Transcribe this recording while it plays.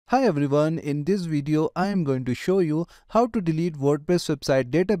Hi everyone, in this video I am going to show you how to delete WordPress website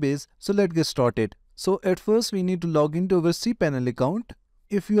database. So let's get started. So at first we need to log into our cPanel account.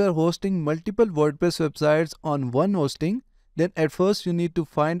 If you are hosting multiple WordPress websites on one hosting, then at first you need to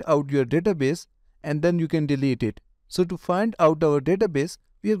find out your database and then you can delete it. So to find out our database,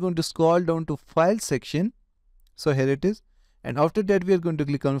 we are going to scroll down to File section. So here it is. And after that we are going to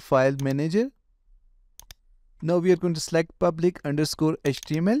click on File Manager. Now we are going to select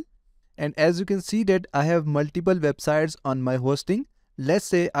public_HTML, and as you can see that I have multiple websites on my hosting. Let's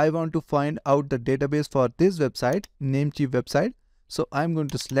say I want to find out the database for this website, Namecheap website. So I'm going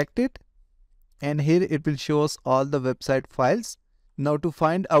to select it, and here it will show us all the website files. Now to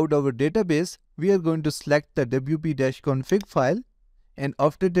find out our database, we are going to select the Wp-config file, and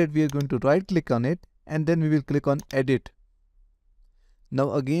after that we are going to right click on it, and then we will click on edit.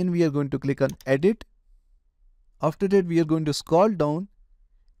 Now again we are going to click on edit. After that we are going to scroll down,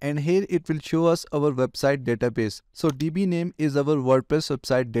 and here it will show us our website database. So DB name is our WordPress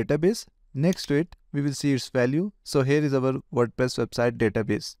website database. Next to it we will see its value. So here is our WordPress website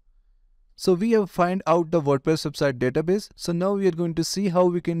database. So we have find out the WordPress website database. So now we are going to see how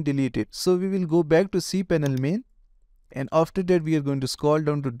we can delete it. So we will go back to cPanel main, and after that we are going to scroll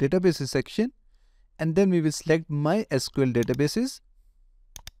down to databases section, and then we will select MySQL databases.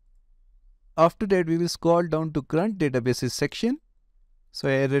 After that we will scroll down to current databases section. So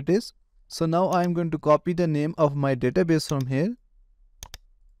here it is. So now I am going to copy the name of my database from here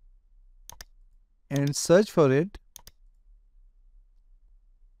and search for it.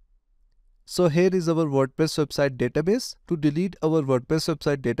 So here is our WordPress website database. To delete our WordPress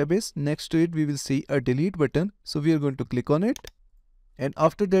website database, next to it we will see a delete button. So we are going to click on it, and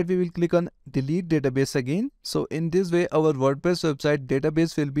after that we will click on delete database again. So in this way our WordPress website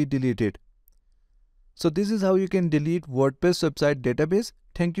database will be deleted. So this is how you can delete WordPress website database.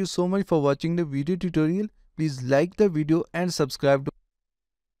 Thank you so much for watching the video tutorial. Please like the video and subscribe to